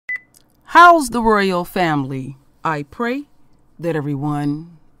How's the royal family? I pray that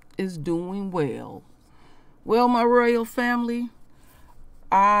everyone is doing well. Well, my royal family,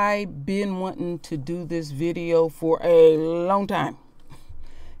 I've been wanting to do this video for a long time.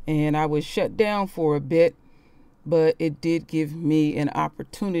 And I was shut down for a bit, but it did give me an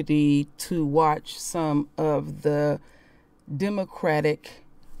opportunity to watch some of the Democratic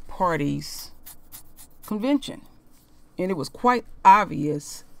Party's convention. And it was quite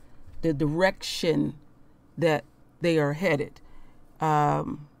obvious the direction that they are headed. They're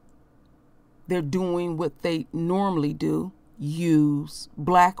doing what they normally do, use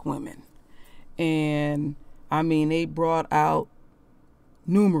black women. And I mean, they brought out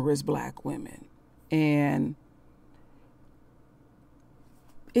numerous black women. And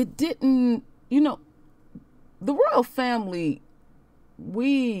it didn't, the royal family,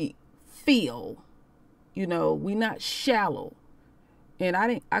 we feel, we're not shallow.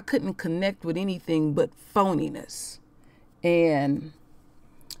 And I couldn't connect with anything but phoniness. And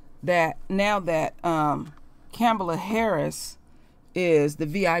that now that Kamala Harris is the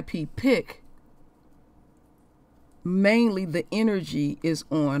VIP pick, mainly the energy is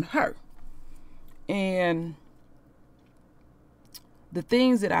on her. And the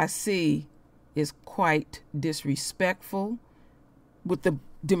things that I see is quite disrespectful with the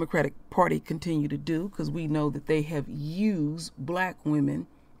Democratic Party continue to do, because we know that they have used black women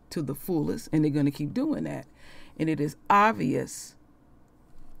to the fullest, and they're going to keep doing that. And it is obvious.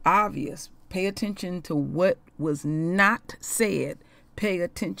 Pay attention to what was not said. Pay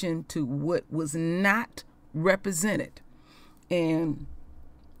attention to what was not represented. And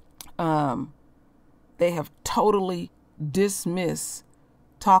they have totally dismissed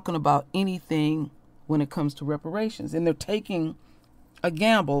talking about anything when it comes to reparations. And they're taking a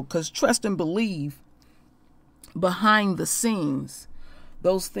gamble, because trust and believe, behind the scenes,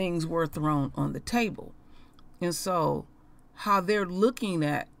 those things were thrown on the table. And so how they're looking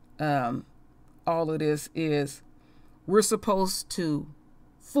at all of this is, we're supposed to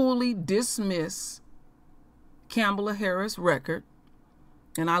fully dismiss Kamala Harris' record.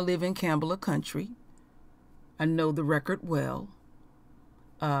 And I live in Kamala country. I know the record well.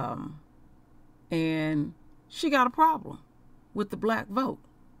 And she got a problem with the black vote.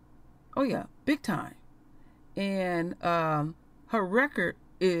 Oh yeah, big time. And her record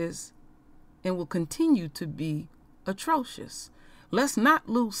is and will continue to be atrocious. Let's not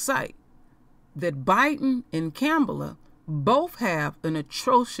lose sight that Biden and Kamala both have an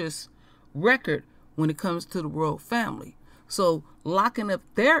atrocious record when it comes to the royal family. So locking up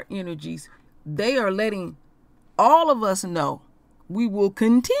their energies, they are letting all of us know we will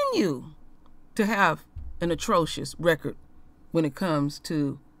continue to have an atrocious record when it comes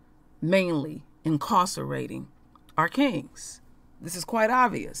to mainly incarcerating our kings. This is quite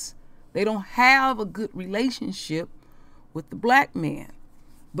obvious. They don't have a good relationship with the black man,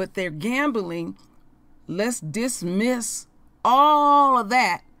 but they're gambling. Let's dismiss all of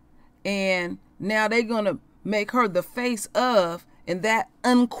that. And now they're going to make her the face of, and that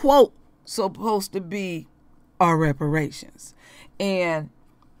unquote supposed to be our reparations. And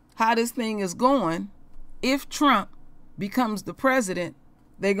how this thing is going, if Trump becomes the president,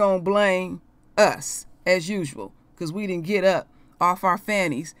 they're going to blame us as usual, because we didn't get up off our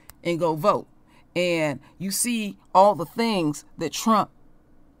fannies and go vote. And you see all the things that Trump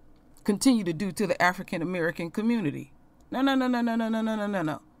continue to do to the African American community. No.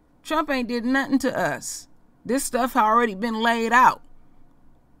 Trump ain't did nothing to us. This stuff already been laid out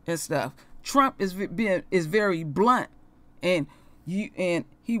and stuff. Trump is very blunt, and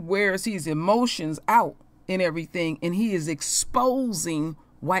he wears his emotions out and everything, and he is exposing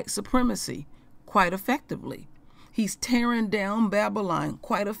white supremacy quite effectively. He's tearing down Babylon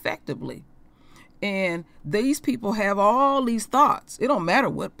quite effectively. And these people have all these thoughts. It don't matter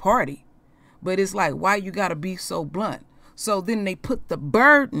what party, but it's like, why you got to be so blunt? So then they put the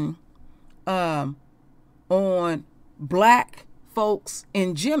burden on black folks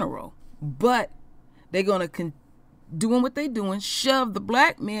in general, but they're going to doing what they doing, shove the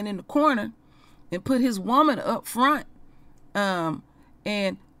black man in the corner and put his woman up front,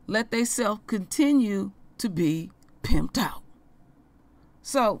 and let theyself continue to be pimped out.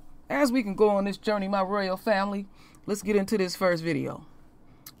 So as we can go on this journey, my royal family, let's get into this first video.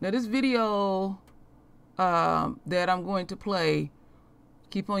 Now this video that I'm going to play,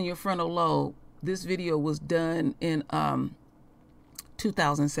 keep on your frontal lobe. This video was done in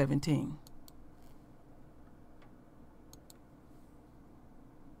 2017.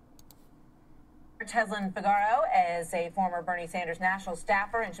 Cheslin Figaro is a former Bernie Sanders national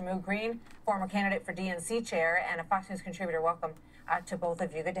staffer, and Jammu Green, former candidate for DNC chair and a Fox News contributor. Welcome. to both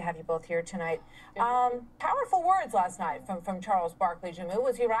of you. Good to have you both here tonight. Powerful words last night from Charles Barkley. Jammu,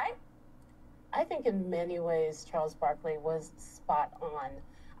 was he right? I think in many ways Charles Barkley was spot on.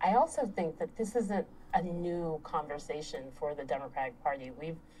 I also think that this isn't a new conversation for the Democratic Party.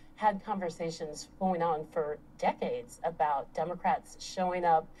 We've had conversations going on for decades about Democrats showing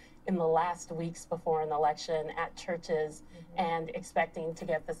up in the last weeks before an election at churches and expecting to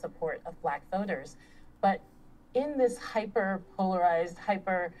get the support of Black voters. But in this hyper-polarized,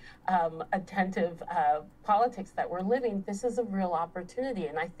 hyper-attentive politics that we're living, this is a real opportunity.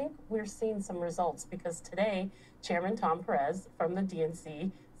 And I think we're seeing some results because today, Chairman Tom Perez from the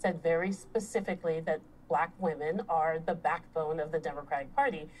DNC said very specifically that Black women are the backbone of the Democratic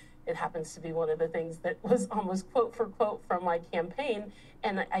Party. It happens to be one of the things that was almost quote for quote from my campaign.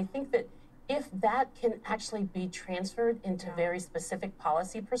 And I think that if that can actually be transferred into very specific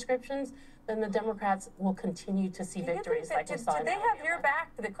policy prescriptions, then the Democrats will continue to see victories like we saw. Did they have your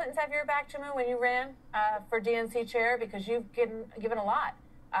back? Did the Clintons have your back, Jammu, when you ran for DNC chair? Because you've given a lot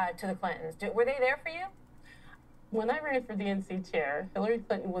to the Clintons. Were they there for you? When I ran for DNC chair, Hillary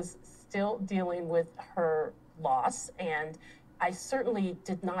Clinton was still dealing with her loss, and I certainly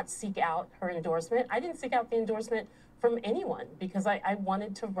did not seek out her endorsement. I didn't seek out the endorsement from anyone because I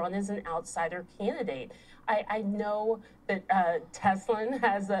wanted to run as an outsider candidate. I know that Teslin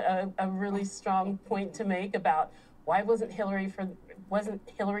has a really strong point to make about why wasn't Hillary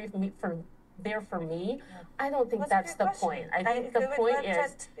there for me? I don't think that's the point. I think the point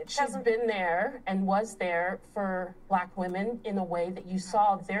is she's been there and was there for Black women in a way that you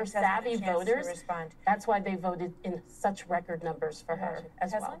saw their savvy voters. That's why they voted in such record numbers for her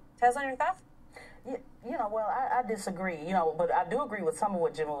as well. Teslin, your thoughts? You know, well, I disagree, but I do agree with some of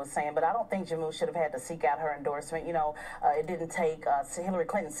what Jammu was saying, but I don't think Jammu should have had to seek out her endorsement. It didn't take Hillary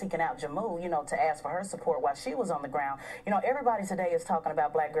Clinton seeking out Jammu, to ask for her support while she was on the ground. Everybody today is talking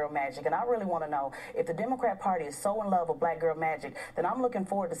about Black Girl Magic, and I really want to know if the Democrat Party is so in love with Black Girl Magic, then I'm looking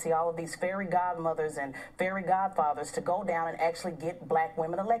forward to see all of these fairy godmothers and fairy godfathers to go down and actually get Black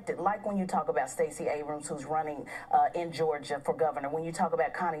women elected, like when you talk about Stacey Abrams, who's running in Georgia for governor, when you talk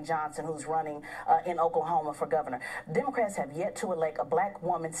about Connie Johnson, who's running in Oklahoma for governor. Democrats have yet to elect a Black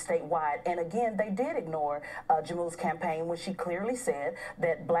woman statewide, and again, they did ignore Jammu's campaign when she clearly said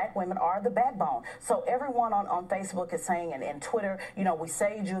that Black women are the backbone. So everyone on Facebook is saying, and Twitter, we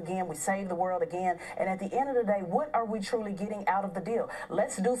saved you again, we saved the world again, and at the end of the day, what are we truly getting out of the deal?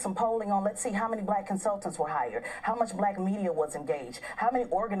 Let's do some polling on, let's see how many Black consultants were hired, how much Black media was engaged, how many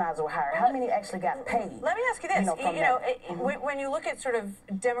organizers were hired, how many actually got paid. Let me ask you this, when you look at sort of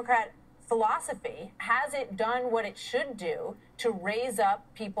Democrat philosophy, has it done what it should do to raise up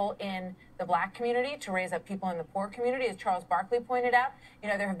people in the Black community, to raise up people in the poor community? As Charles Barkley pointed out,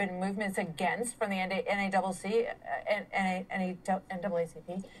 there have been movements against, from the NAACP,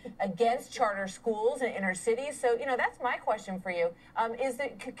 against charter schools in inner cities. So, that's my question for you.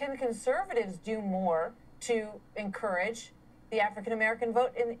 Can conservatives do more to encourage the African-American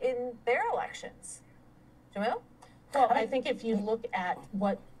vote in their elections? Jamil? Well, I think if you look at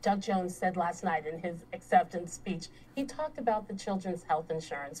what Doug Jones said last night in his acceptance speech, he talked about the Children's Health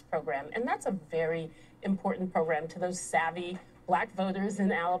Insurance Program, and that's a very important program to those savvy Black voters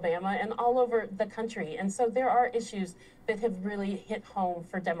in Alabama and all over the country. And so there are issues that have really hit home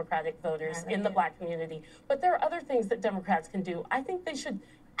for Democratic voters in the Black community. But there are other things that Democrats can do. I think they should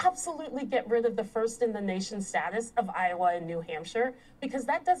absolutely get rid of the first in the nation status of Iowa and New Hampshire, because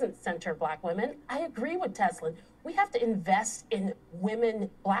that doesn't center Black women. I agree with Teslin. We have to invest in women,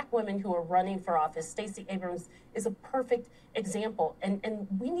 Black women who are running for office. Stacey Abrams is a perfect example, and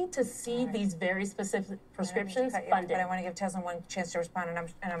we need to see these very specific prescriptions funded. But I want to give Teslin one chance to respond, and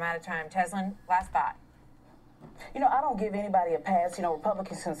I'm out of time. Teslin, last thought. I don't give anybody a pass.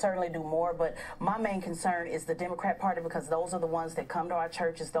 Republicans can certainly do more, but my main concern is the Democrat Party, because those are the ones that come to our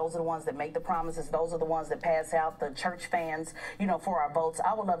churches. Those are the ones that make the promises. Those are the ones that pass out the church fans, for our votes.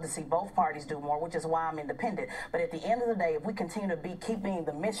 I would love to see both parties do more, which is why I'm independent. But at the end of the day, if we continue to keep being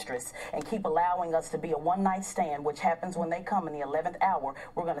the mistress and keep allowing us to be a one-night stand, which happens when they come in the 11th hour,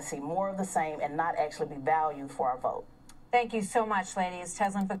 we're going to see more of the same and not actually be valued for our vote. Thank you so much, ladies.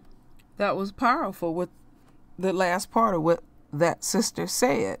 Teslin. That was powerful with the last part of what that sister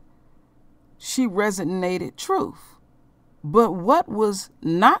said. She resonated truth. But what was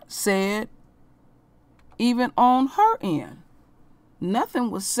not said, even on her end,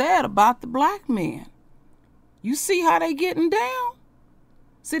 nothing was said about the Black men. You see how they getting down?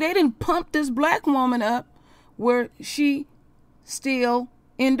 See, they didn't pump this Black woman up where she still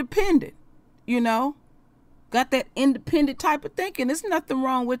independent, got that independent type of thinking. There's nothing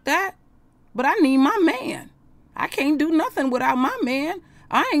wrong with that. But I need my man. I can't do nothing without my man.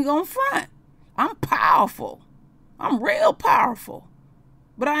 I ain't gonna front. I'm powerful. I'm real powerful.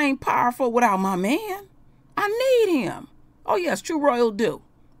 But I ain't powerful without my man. I need him. Oh, yes, True Royal do.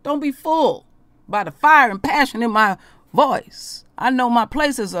 Don't be fooled by the fire and passion in my voice. I know my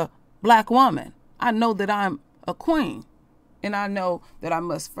place as a black woman. I know that I'm a queen. And I know that I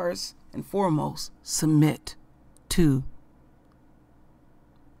must first and foremost submit to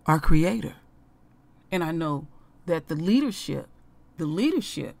our Creator. And I know that the leadership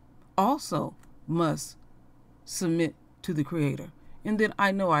also must submit to the Creator. And then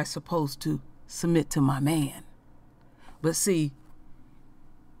I know I'm supposed to submit to my man. But see,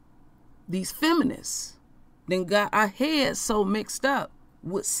 these feminists then got our heads so mixed up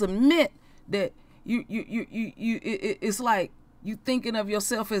with submit that it's like you thinking of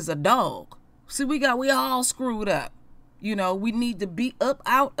yourself as a dog. See, we all screwed up. You know, we need to be up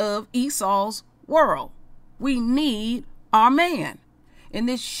out of Esau's world. We need our man. And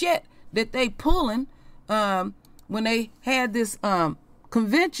this shit that they pulling, when they had this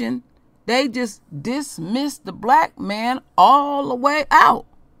convention, they just dismissed the black man all the way out.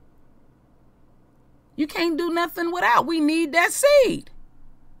 You can't do nothing without. We need that seed.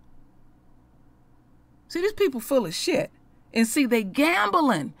 See, these people full of shit. And see, they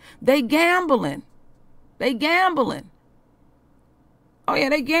gambling. They gambling. Oh, yeah,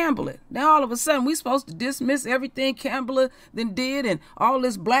 they gambling. Now, all of a sudden, we supposed to dismiss everything Campbell then did and all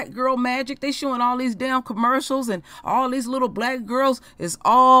this black girl magic. They showing all these damn commercials and all these little black girls is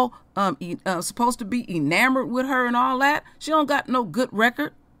all supposed to be enamored with her and all that. She don't got no good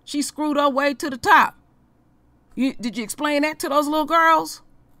record. She screwed her way to the top. Did you explain that to those little girls?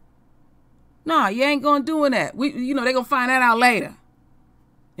 Nah, you ain't gonna doing that. They gonna find that out later.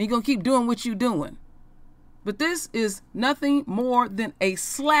 And you gonna keep doing what you doing. But this is nothing more than a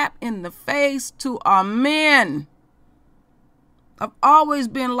slap in the face to our men. I've always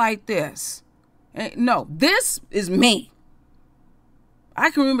been like this. No, this is me. I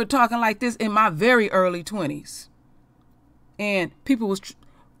can remember talking like this in my very early 20s. And people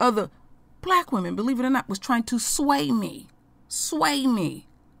other black women, believe it or not, was trying to sway me. Sway me.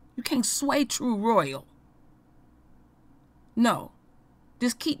 You can't sway True Royal. No.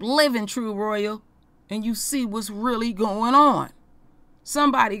 Just keep living, True Royal, and you see what's really going on.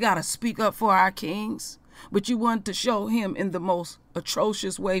 Somebody got to speak up for our kings, but you want to show him in the most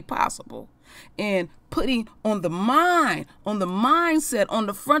atrocious way possible. And putting on the mindset, on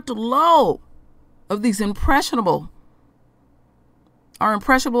the frontal lobe of these impressionable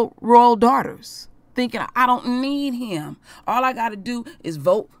royal daughters, thinking, I don't need him. All I got to do is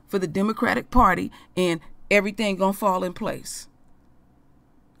vote for the Democratic Party and everything gonna fall in place.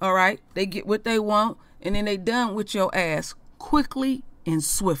 All right? They get what they want, and then they done with your ass quickly and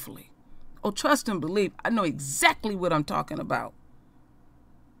swiftly. Oh, trust and believe. I know exactly what I'm talking about.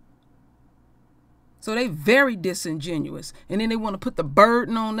 So they very disingenuous. And then they want to put the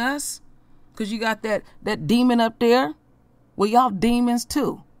burden on us because you got that demon up there. Well, y'all demons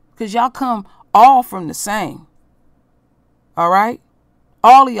too, because y'all come all from the same. All right?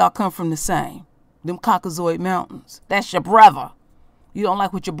 All of y'all come from the same. Them Caucasoid Mountains. That's your brother. You don't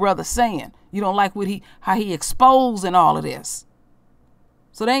like what your brother's saying. You don't like how he exposing all of this.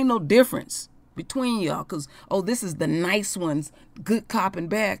 So there ain't no difference between y'all because, this is the nice ones, good cop and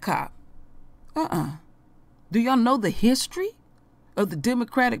bad cop. Do y'all know the history of the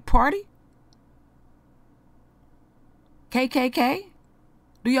Democratic Party? KKK?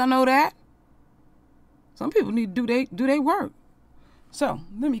 Do y'all know that? Some people need to do they work. So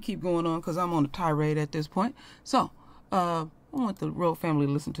let me keep going on because I'm on a tirade at this point. So I want the royal family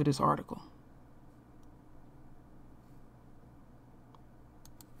to listen to this article.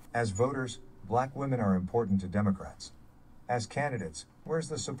 As voters, black women are important to Democrats. As candidates, where's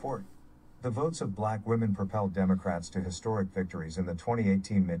the support? The votes of black women propelled Democrats to historic victories in the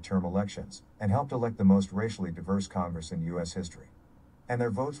 2018 midterm elections and helped elect the most racially diverse Congress in U.S. history. And their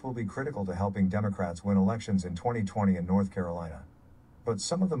votes will be critical to helping Democrats win elections in 2020 in North Carolina. But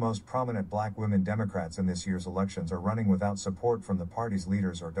some of the most prominent black women Democrats in this year's elections are running without support from the party's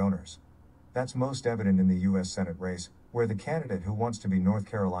leaders or donors. That's most evident in the U.S. Senate race, where the candidate who wants to be North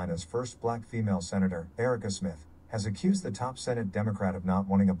Carolina's first black female senator, Erica Smith, has accused the top Senate Democrat of not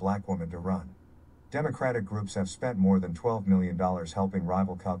wanting a black woman to run. Democratic groups have spent more than $12 million helping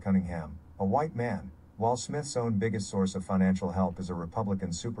rival Cal Cunningham, a white man, while Smith's own biggest source of financial help is a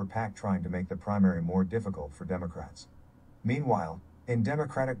Republican super PAC trying to make the primary more difficult for Democrats. Meanwhile, in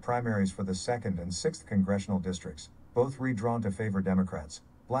Democratic primaries for the 2nd and 6th congressional districts, both redrawn to favor Democrats,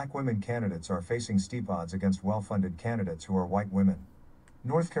 black women candidates are facing steep odds against well-funded candidates who are white women.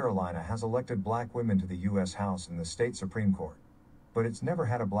 North Carolina has elected black women to the U.S. House and the state Supreme Court, but it's never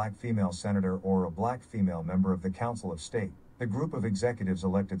had a black female senator or a black female member of the Council of State, the group of executives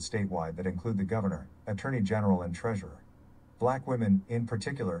elected statewide that include the governor, attorney general, and treasurer. Black women, in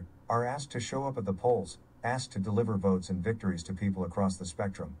particular, are asked to show up at the polls, asked to deliver votes and victories to people across the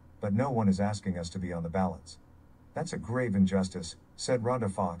spectrum, but no one is asking us to be on the ballots. That's a grave injustice, said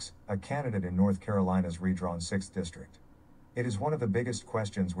Rhonda Fox, a candidate in North Carolina's redrawn 6th District. It is one of the biggest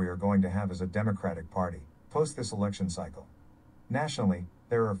questions we are going to have as a Democratic Party, post this election cycle. Nationally,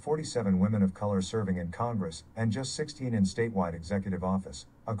 there are 47 women of color serving in Congress and just 16 in statewide executive office,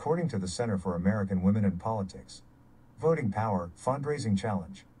 according to the Center for American Women in Politics. Voting Power Fundraising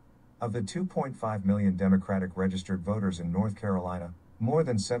Challenge. Of the 2.5 million Democratic registered voters in North Carolina, more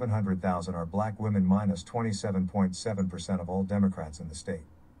than 700,000 are black women, minus 27.7% of all Democrats in the state.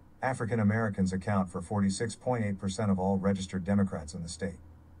 African Americans account for 46.8% of all registered Democrats in the state.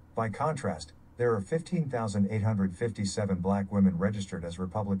 By contrast, there are 15,857 black women registered as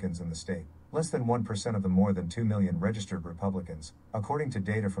Republicans in the state, less than 1% of the more than 2 million registered Republicans, according to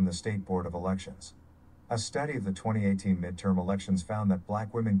data from the State Board of Elections. A study of the 2018 midterm elections found that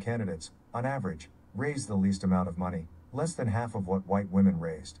black women candidates, on average, raised the least amount of money, less than half of what white women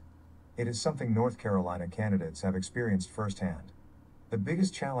raised. It is something North Carolina candidates have experienced firsthand. The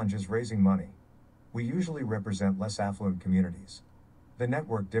biggest challenge is raising money. We usually represent less affluent communities. The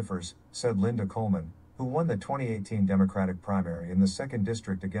network differs, said Linda Coleman, who won the 2018 Democratic primary in the 2nd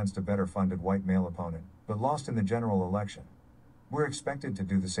District against a better-funded white male opponent, but lost in the general election. We're expected to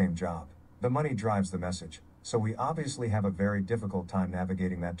do the same job. The money drives the message, so we obviously have a very difficult time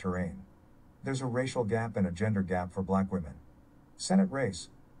navigating that terrain. There's a racial gap and a gender gap for black women. Senate race.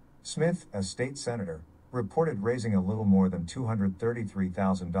 Smith, a state senator, reported raising a little more than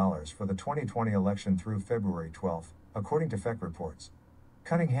 $233,000 for the 2020 election through February 12, according to FEC reports.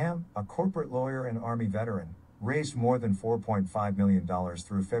 Cunningham, a corporate lawyer and Army veteran, raised more than $4.5 million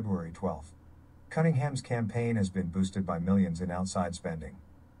through February 12. Cunningham's campaign has been boosted by millions in outside spending.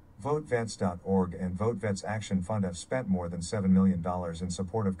 VoteVets.org and VoteVets Action Fund have spent more than $7 million in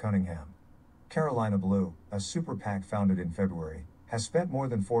support of Cunningham. Carolina Blue, a super PAC founded in February, has spent more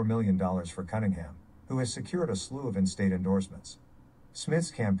than $4 million for Cunningham, who has secured a slew of in-state endorsements.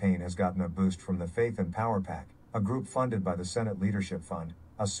 Smith's campaign has gotten a boost from the Faith and Power PAC, a group funded by the Senate Leadership Fund,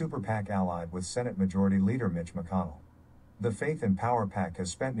 a super PAC allied with Senate Majority Leader Mitch McConnell. The Faith and Power PAC has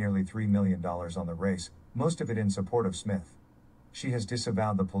spent nearly $3 million on the race, most of it in support of Smith. She has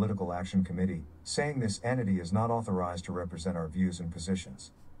disavowed the Political Action Committee, saying this entity is not authorized to represent our views and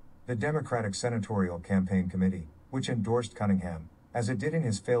positions. The Democratic Senatorial Campaign Committee, which endorsed Cunningham, as it did in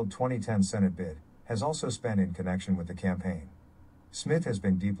his failed 2010 Senate bid, has also spent in connection with the campaign. Smith has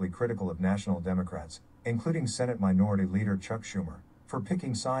been deeply critical of national Democrats, including Senate Minority Leader Chuck Schumer, for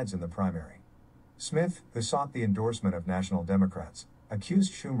picking sides in the primary. Smith, who sought the endorsement of national Democrats,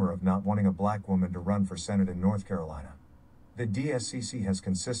 accused Schumer of not wanting a black woman to run for Senate in North Carolina. The DSCC has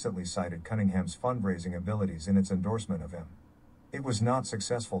consistently cited Cunningham's fundraising abilities in its endorsement of him. It was not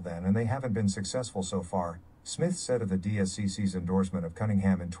successful then, and they haven't been successful so far, Smith said of the DSCC's endorsement of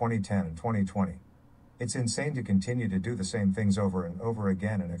Cunningham in 2010 and 2020. It's insane to continue to do the same things over and over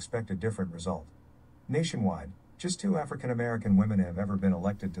again and expect a different result. Nationwide, just 2 African American women have ever been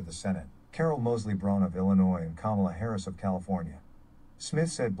elected to the Senate, Carol Moseley Braun of Illinois and Kamala Harris of California. Smith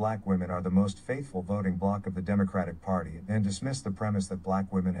said black women are the most faithful voting bloc of the Democratic Party and dismissed the premise that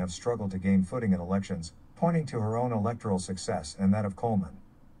black women have struggled to gain footing in elections, pointing to her own electoral success and that of Coleman.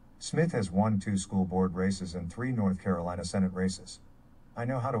 Smith has won 2 school board races and 3 North Carolina Senate races. I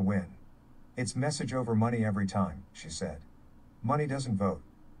know how to win. It's message over money every time, she said. Money doesn't vote.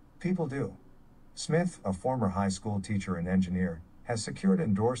 People do. Smith, a former high school teacher and engineer, has secured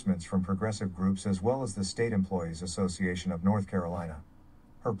endorsements from progressive groups as well as the State Employees Association of North Carolina.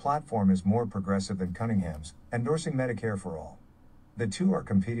 Her platform is more progressive than Cunningham's, endorsing Medicare for all. The two are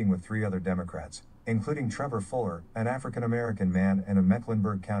competing with 3 other Democrats, including Trevor Fuller, an African-American man and a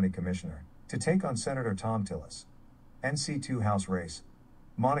Mecklenburg County commissioner, to take on Senator Thom Tillis. NC2 House race.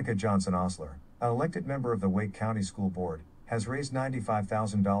 Monica Johnson Osler, an elected member of the Wake County School Board, has raised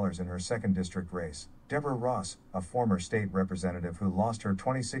 $95,000 in her 2nd district race. Deborah Ross, a former state representative who lost her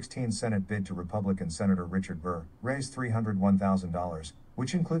 2016 Senate bid to Republican Senator Richard Burr, raised $301,000,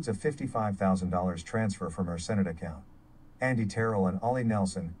 which includes a $55,000 transfer from her Senate account. Andy Terrell and Ollie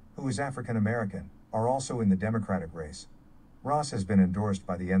Nelson, who is African American, are also in the Democratic race. Ross has been endorsed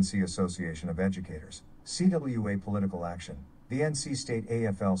by the NC Association of Educators, CWA Political Action, the NC State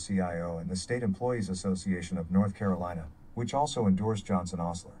AFL-CIO and the State Employees Association of North Carolina, which also endorsed Johnson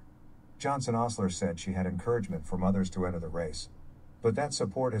Osler. Johnson Osler said she had encouragement from others to enter the race. But that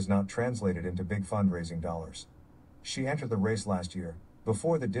support has not translated into big fundraising dollars. She entered the race last year,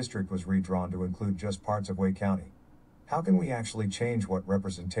 before the district was redrawn to include just parts of Wake County. How can we actually change what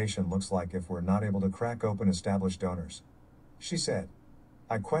representation looks like if we're not able to crack open established donors? She said.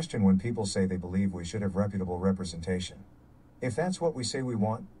 I question when people say they believe we should have reputable representation. If that's what we say we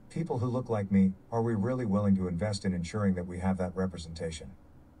want, people who look like me, are we really willing to invest in ensuring that we have that representation?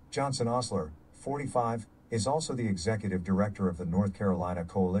 Johnson Osler, 45, is also the executive director of the North Carolina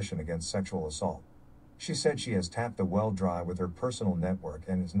Coalition Against Sexual Assault. She said she has tapped the well dry with her personal network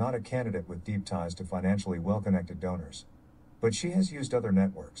and is not a candidate with deep ties to financially well-connected donors. But she has used other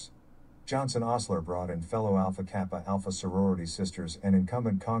networks. Johnson Osler brought in fellow Alpha Kappa Alpha sorority sisters and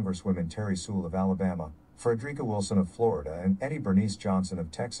incumbent Congresswomen Terry Sewell of Alabama, Frederica Wilson of Florida, and Eddie Bernice Johnson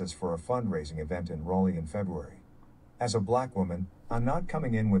of Texas for a fundraising event in Raleigh in February. As a black woman, I'm not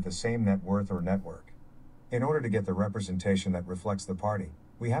coming in with the same net worth or network. In order to get the representation that reflects the party,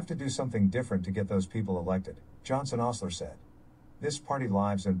 we have to do something different to get those people elected, Johnson Osler said. This party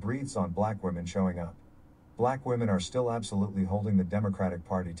lives and breathes on black women showing up. Black women are still absolutely holding the Democratic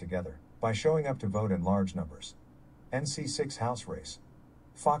Party together by showing up to vote in large numbers. NC 6 House race.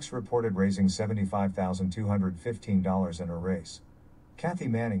 Fox reported raising $75,215 in her race. Kathy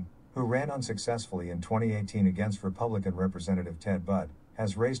Manning, who ran unsuccessfully in 2018 against Republican Representative Ted Budd,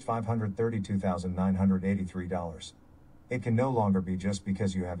 has raised $532,983. It can no longer be just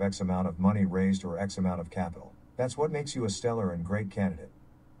because you have X amount of money raised or X amount of capital. That's what makes you a stellar and great candidate.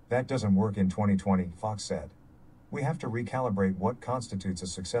 That doesn't work in 2020, Fox said. We have to recalibrate what constitutes a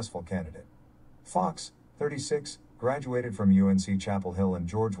successful candidate. Fox, 36, graduated from UNC Chapel Hill and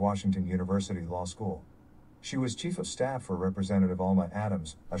George Washington University Law School. She was chief of staff for Representative Alma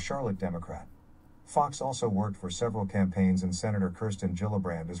Adams, a Charlotte Democrat. Fox also worked for several campaigns and Senator Kirsten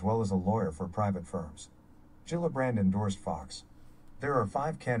Gillibrand as well as a lawyer for private firms. Gillibrand endorsed Fox. There are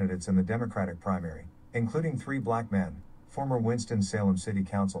 5 candidates in the Democratic primary, including 3 black men, former Winston-Salem City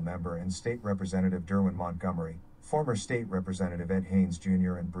Council member and State Representative Derwin Montgomery, former State Representative Ed Haynes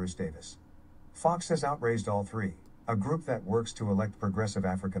Jr. and Bruce Davis. Fox has outraised all 3, a group that works to elect progressive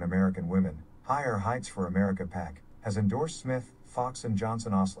African American women. Higher Heights for America PAC has endorsed Smith, Fox and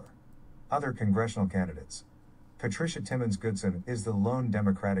Johnson Osler. Other congressional candidates. Patricia Timmons Goodson is the lone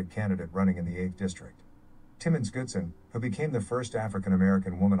Democratic candidate running in the 8th District. Timmons Goodson, who became the first African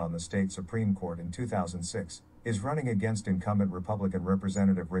American woman on the state Supreme Court in 2006, is running against incumbent Republican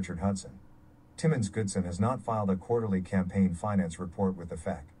Representative Richard Hudson. Timmons Goodson has not filed a quarterly campaign finance report with the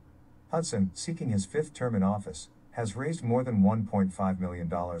FEC. Hudson, seeking his 5th term in office, has raised more than $1.5 million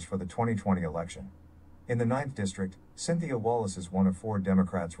for the 2020 election. In the 9th District, Cynthia Wallace is one of 4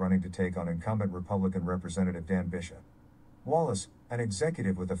 Democrats running to take on incumbent Republican Representative Dan Bishop. Wallace, an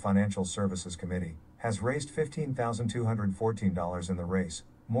executive with the Financial Services Committee, has raised $15,214 in the race,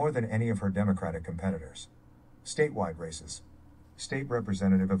 more than any of her Democratic competitors. Statewide races. State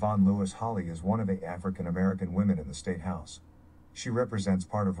Representative Yvonne Lewis Hawley is one of 8 African American women in the State House. She represents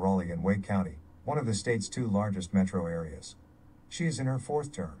part of Raleigh and Wake County, one of the state's 2 largest metro areas. She is in her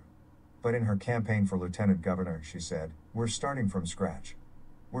 4th term. But in her campaign for lieutenant governor, she said, "We're starting from scratch.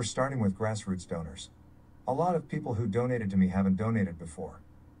 We're starting with grassroots donors. A lot of people who donated to me haven't donated before."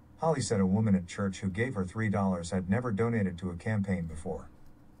 Hawley said a woman at church who gave her $3 had never donated to a campaign before.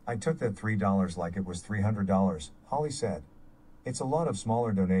 "I took that $3 like it was $300, Hawley said. It's a lot of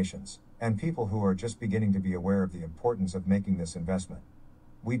smaller donations, and people who are just beginning to be aware of the importance of making this investment.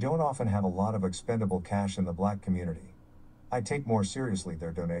 We don't often have a lot of expendable cash in the black community. I take more seriously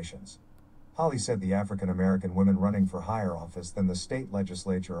their donations." Hawley said the African American women running for higher office than the state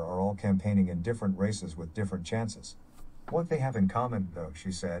legislature are all campaigning in different races with different chances. What they have in common, though,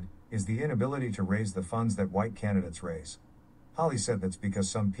 she said, is the inability to raise the funds that white candidates raise. Hawley said that's because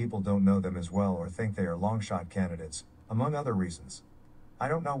some people don't know them as well or think they are long-shot candidates, among other reasons. "I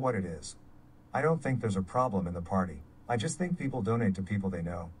don't know what it is. I don't think there's a problem in the party. I just think people donate to people they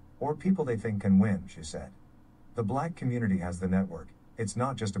know, or people they think can win," she said. The black community has the network. It's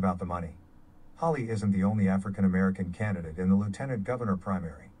not just about the money. Hawley isn't the only African American candidate in the lieutenant governor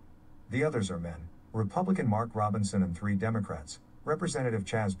primary. The others are men, Republican Mark Robinson and 3 Democrats, Representative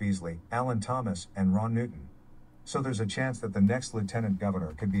Chaz Beasley, Alan Thomas, and Ron Newton. So there's a chance that the next lieutenant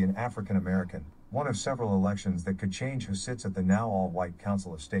governor could be an African American, one of several elections that could change who sits at the now all-white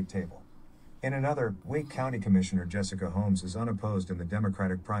Council of State table. In another, Wake County Commissioner Jessica Holmes is unopposed in the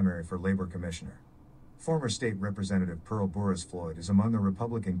Democratic primary for Labor Commissioner. Former State Representative Pearl Burris Floyd is among the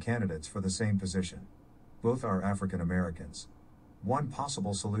Republican candidates for the same position. Both are African Americans. One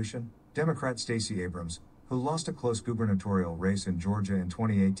possible solution? Democrat Stacey Abrams, who lost a close gubernatorial race in Georgia in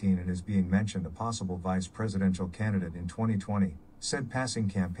 2018 and is being mentioned a possible vice presidential candidate in 2020, said passing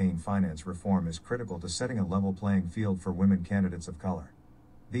campaign finance reform is critical to setting a level playing field for women candidates of color.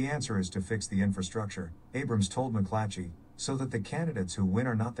 The answer is to fix the infrastructure, Abrams told McClatchy, so that the candidates who win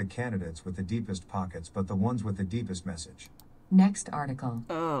are not the candidates with the deepest pockets but the ones with the deepest message. Next article.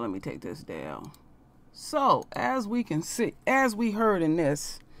 Let me take this down. So, as we can see, as we heard in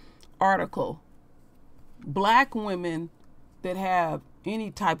this article, black women that have any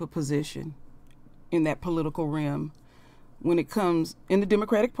type of position in that political realm, when it comes in the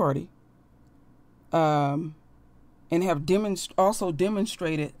Democratic Party, and have also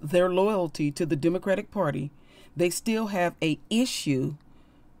demonstrated their loyalty to the Democratic Party, they still have a issue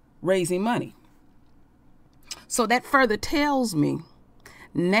raising money. So that further tells me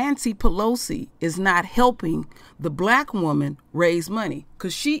Nancy Pelosi is not helping the black woman raise money,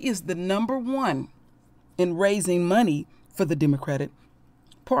 because she is the number one in raising money for the Democratic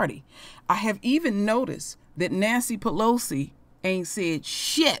Party. I have even noticed that Nancy Pelosi ain't said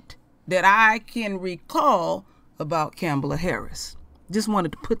shit that I can recall about Kamala Harris. Just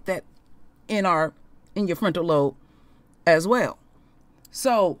wanted to put that in your frontal lobe as well.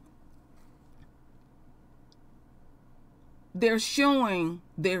 So they're showing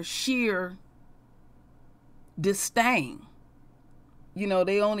their sheer disdain. You know,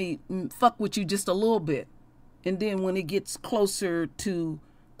 they only fuck with you just a little bit. And then when it gets closer to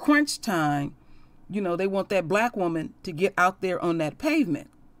crunch time, you know, they want that black woman to get out there on that pavement.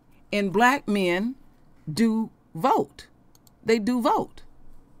 And black men do vote. They do vote.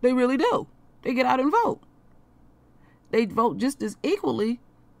 They really do. They get out and vote. They vote just as equally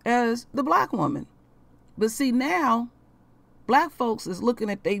as the black woman. But see, now, black folks is looking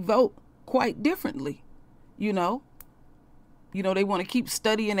at they vote quite differently. You know, they want to keep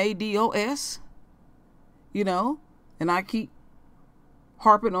studying ADOS, and I keep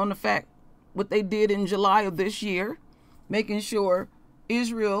harping on the fact what they did in July of this year, making sure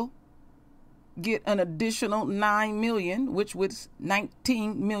Israel get an additional 9 million, which was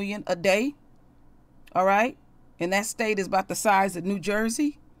 19 million a day. All right. And that state is about the size of New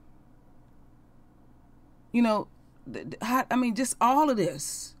Jersey. Just all of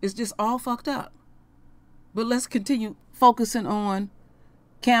this is just all fucked up. But let's continue focusing on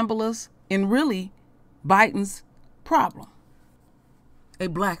Kamala's and really Biden's problem. A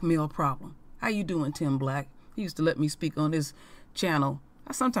black male problem. How you doing, Tim Black? He used to let me speak on his channel.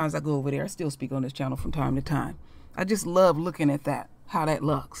 Sometimes I go over there. I still speak on this channel from time to time. I just love looking at that, how that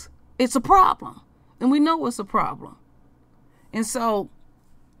looks. It's a problem. And we know it's a problem. And so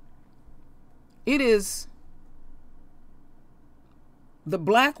it is the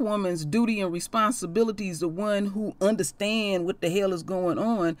black woman's duty and responsibilities, the one who understand what the hell is going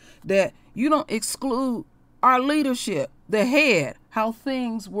on, that you don't exclude our leadership, the head, how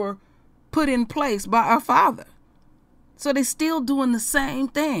things were put in place by our father. So they're still doing the same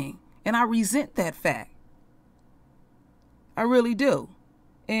thing. And I resent that fact. I really do.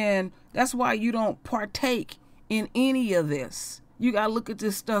 And that's why you don't partake in any of this. You got to look at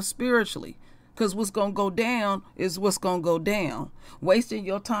this stuff spiritually. Because what's going to go down is what's going to go down. Wasting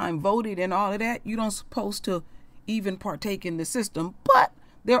your time voting and all of that, you don't supposed to even partake in the system. But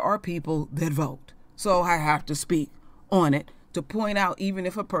there are people that vote. So I have to speak on it to point out, even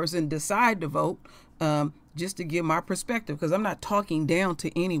if a person decide to vote, just to give my perspective, because I'm not talking down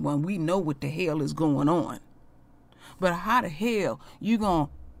to anyone. We know what the hell is going on. But how the hell you going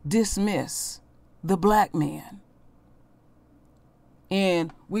to dismiss the black man?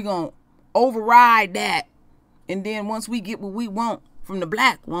 And we going to override that. And then once we get what we want from the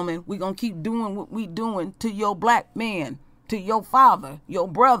black woman, we going to keep doing what we doing to your black man, to your father, your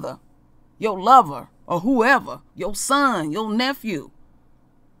brother, your lover, or whoever, your son, your nephew.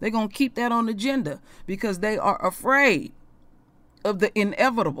 They're going to keep that on the agenda because they are afraid of the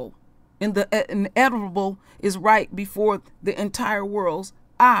inevitable. And the inevitable is right before the entire world's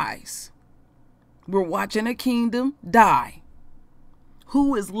eyes. We're watching a kingdom die.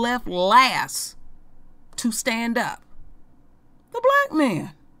 Who is left last to stand up? The black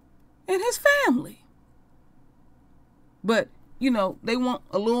man and his family. But, they want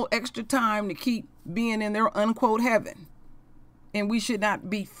a little extra time to keep being in their unquote heaven. And we should not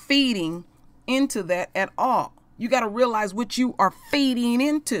be feeding into that at all. You got to realize what you are feeding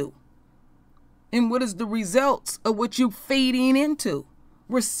into. And what is the results of what you're feeding into.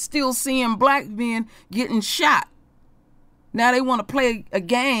 We're still seeing black men getting shot. Now they want to play a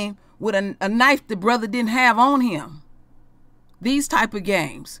game with a knife the brother didn't have on him. These type of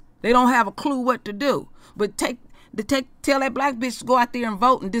games. They don't have a clue what to do. But tell that black bitch to go out there and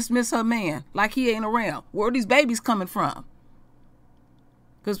vote and dismiss her man like he ain't around. Where are these babies coming from?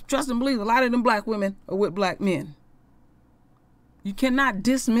 Because trust and believe, a lot of them black women are with black men. You cannot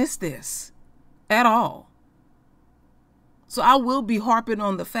dismiss this at all. So I will be harping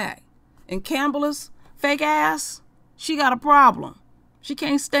on the fact. And Campbell's fake ass, she got a problem. She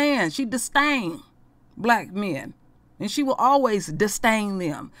can't stand, she disdain black men. And she will always disdain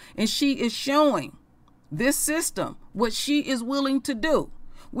them. And she is showing this system what she is willing to do.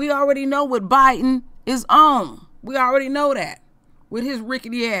 We already know what Biden is on. We already know that with his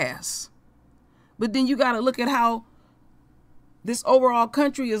rickety ass. But then you got to look at how this overall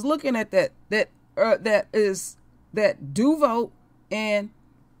country is looking at that do vote and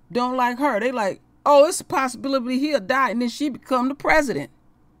don't like her. They like, oh, it's a possibility he'll die and then she become the president.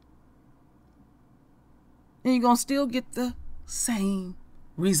 And you're going to still get the same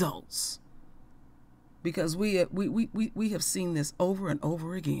results. Because we have seen this over and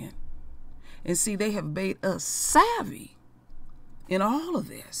over again. And see, they have made us savvy in all of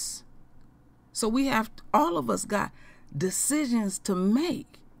this. So all of us got decisions to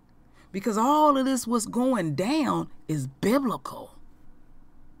make. Because all of this what's going down is biblical.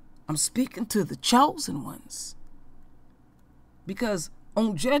 I'm speaking to the chosen ones. Because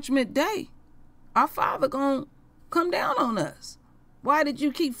on Judgment Day, our Father gonna come down on us. Why did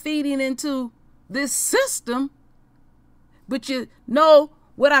you keep feeding into this system, but you know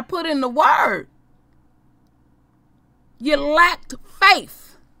what I put in the word? You lacked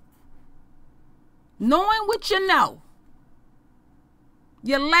faith. Knowing what you know,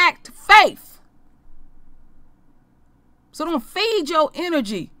 you lacked faith. So don't feed your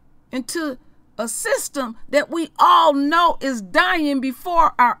energy into a system that we all know is dying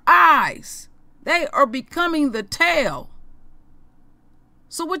before our eyes. They are becoming the tail.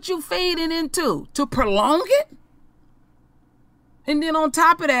 So what you feeding into? To prolong it? And then on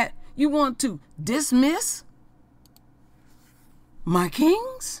top of that, you want to dismiss my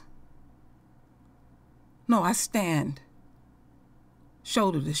kings? No, I stand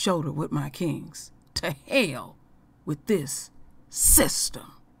shoulder to shoulder with my kings. To hell with this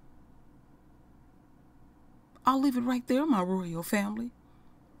system. I'll leave it right there, my royal family.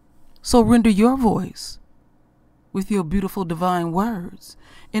 So render your voice with your beautiful divine words.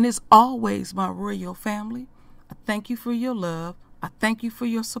 And it's always, my royal family, I thank you for your love. I thank you for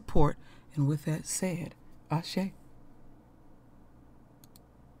your support. And with that said, Ashe.